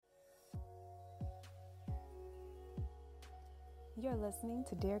You're listening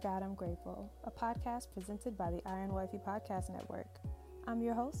to Dear God, I'm Grateful, a podcast presented by the Iron Wifey Podcast Network. I'm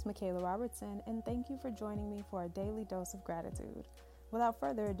your host, Michaela Robertson, and thank you for joining me for a daily dose of gratitude. Without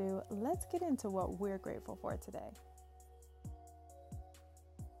further ado, let's get into what we're grateful for today.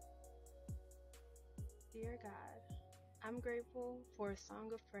 Dear God, I'm grateful for a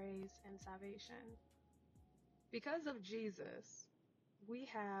song of praise and salvation. Because of Jesus, we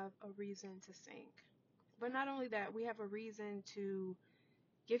have a reason to sing. But not only that, we have a reason to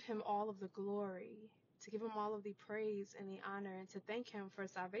give him all of the glory, to give him all of the praise and the honor, and to thank him for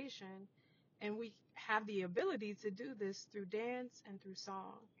salvation. And we have the ability to do this through dance and through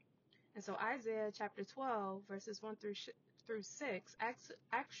song. And so Isaiah chapter 12, verses 1 through 6,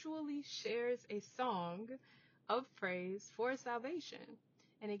 actually shares a song of praise for salvation.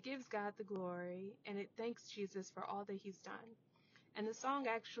 And it gives God the glory, and it thanks Jesus for all that he's done. And the song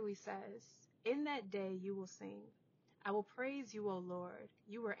actually says, "In that day you will sing. I will praise you, O Lord.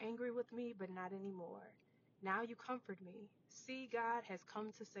 You were angry with me, but not anymore. Now you comfort me. See, God has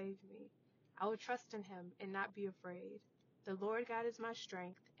come to save me. I will trust in him and not be afraid. The Lord God is my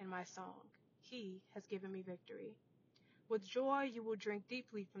strength and my song. He has given me victory. With joy you will drink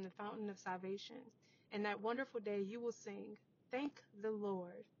deeply from the fountain of salvation. In that wonderful day you will sing, thank the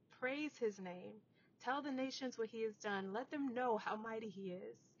Lord. Praise his name. Tell the nations what he has done. Let them know how mighty he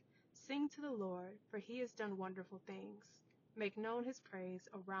is. Sing to the Lord, for he has done wonderful things. Make known his praise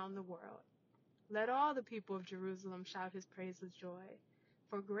around the world. Let all the people of Jerusalem shout his praise with joy.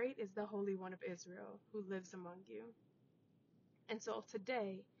 For great is the Holy One of Israel who lives among you." And so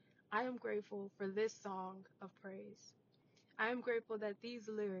today, I am grateful for this song of praise. I am grateful that these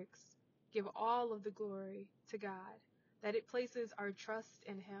lyrics give all of the glory to God, that it places our trust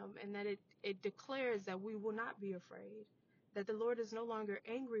in him, and that it declares that we will not be afraid, that the Lord is no longer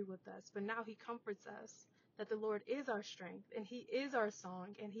angry with us, but now he comforts us, that the Lord is our strength, and he is our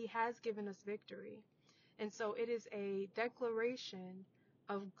song, and he has given us victory. And so it is a declaration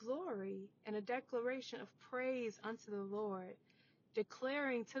of glory and a declaration of praise unto the Lord,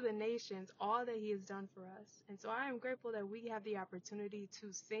 declaring to the nations all that he has done for us. And so I am grateful that we have the opportunity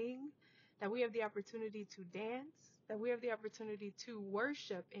to sing, that we have the opportunity to dance, that we have the opportunity to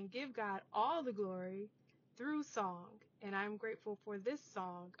worship and give God all the glory through song. And I'm grateful for this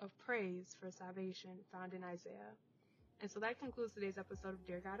song of praise for salvation found in Isaiah. And so that concludes today's episode of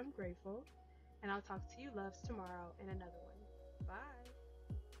Dear God, I'm Grateful. And I'll talk to you loves tomorrow in another one. Bye.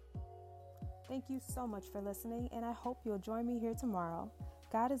 Thank you so much for listening, and I hope you'll join me here tomorrow.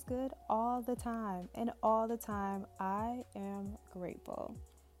 God is good all the time, and all the time I am grateful.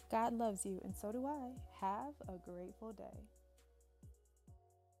 God loves you, and so do I. Have a grateful day.